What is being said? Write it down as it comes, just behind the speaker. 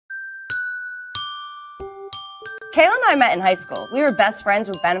Kayla and I met in high school. We were best friends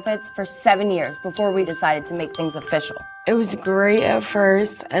with benefits for 7 years before we decided to make things official. It was great at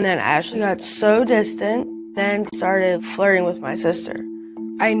first, and then Ashley got so distant, then started flirting with my sister.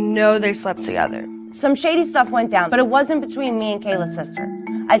 I know they slept together. Some shady stuff went down, but it wasn't between me and Kayla's sister.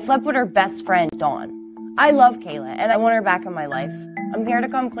 I slept with her best friend, Dawn. I love Kayla, and I want her back in my life. I'm here to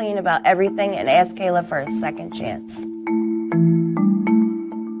come clean about everything and ask Kayla for a second chance.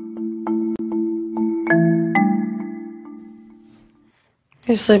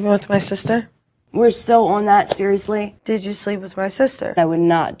 You sleeping with my sister? We're still on that, seriously? Did you sleep with my sister? I would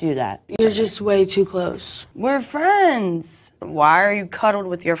not do that. You're just way too close. We're friends. Why are you cuddled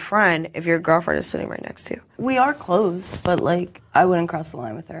with your friend if your girlfriend is sitting right next to you? We are close, but I wouldn't cross the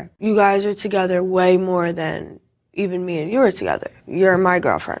line with her. You guys are together way more than even me and you are together. You're my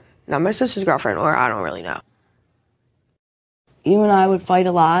girlfriend, not my sister's girlfriend, or I don't really know. You and I would fight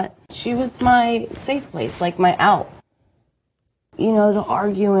a lot. She was my safe place, like my out. You know, the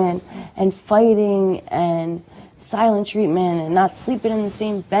arguing and fighting and silent treatment and not sleeping in the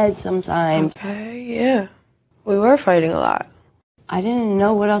same bed sometimes. Okay, yeah. We were fighting a lot. I didn't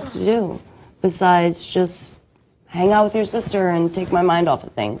know what else to do besides just hang out with your sister and take my mind off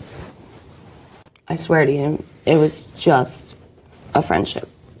of things. I swear to you, it was just a friendship.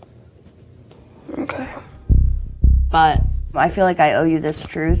 Okay. But I feel like I owe you this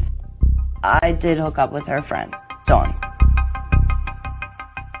truth. I did hook up with her friend, Dawn.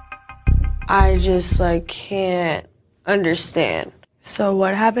 I just, can't understand. So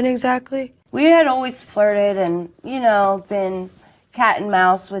what happened exactly? We had always flirted and, been cat and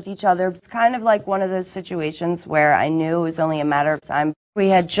mouse with each other. It's kind of like one of those situations where I knew it was only a matter of time. We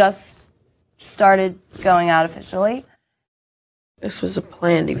had just started going out officially. This was a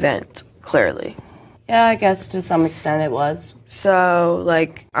planned event, clearly. Yeah, I guess to some extent it was. So,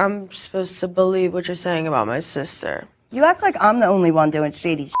 I'm supposed to believe what you're saying about my sister. You act like I'm the only one doing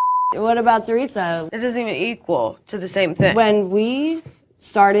shady shit. What about Teresa? It doesn't even equal to the same thing. When we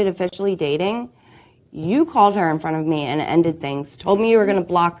started officially dating, you called her in front of me and ended things. Told me you were going to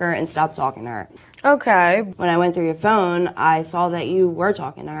block her and stop talking to her. Okay. When I went through your phone, I saw that you were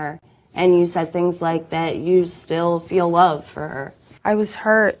talking to her. And you said things like that you still feel love for her. I was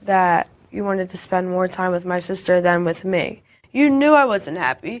hurt that you wanted to spend more time with my sister than with me. You knew I wasn't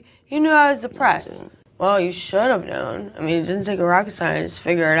happy. You knew I was depressed. Well, you should have known. I mean, it didn't take a rocket scientist to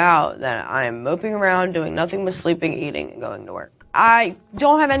figure it out that I am moping around doing nothing but sleeping, eating, and going to work. I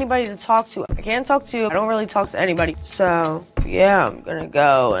don't have anybody to talk to. I can't talk to you. I don't really talk to anybody. So, yeah, I'm gonna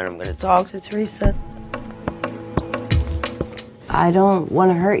go and I'm gonna talk to Teresa. I don't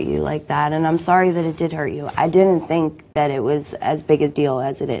want to hurt you like that, and I'm sorry that it did hurt you. I didn't think that it was as big a deal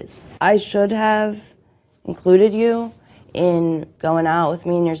as it is. I should have included you in going out with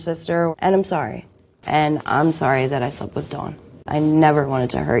me and your sister, and I'm sorry. And I'm sorry that I slept with Dawn. I never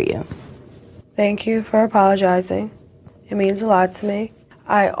wanted to hurt you. Thank you for apologizing. It means a lot to me.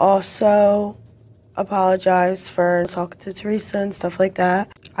 I also apologize for talking to Teresa and stuff like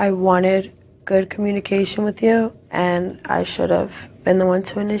that. I wanted good communication with you, and I should have been the one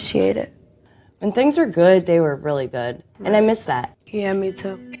to initiate it. When things were good, they were really good. And I miss that. Yeah, me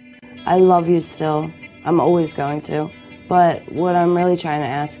too. I love you still. I'm always going to. But what I'm really trying to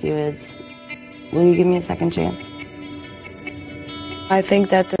ask you is, will you give me a second chance? I think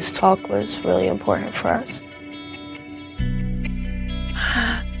that this talk was really important for us.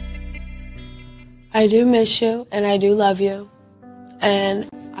 I do miss you, and I do love you, and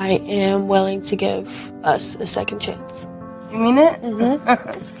I am willing to give us a second chance. You mean it? Mm-hmm.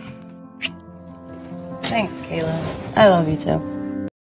 Thanks, Kayla. I love you too.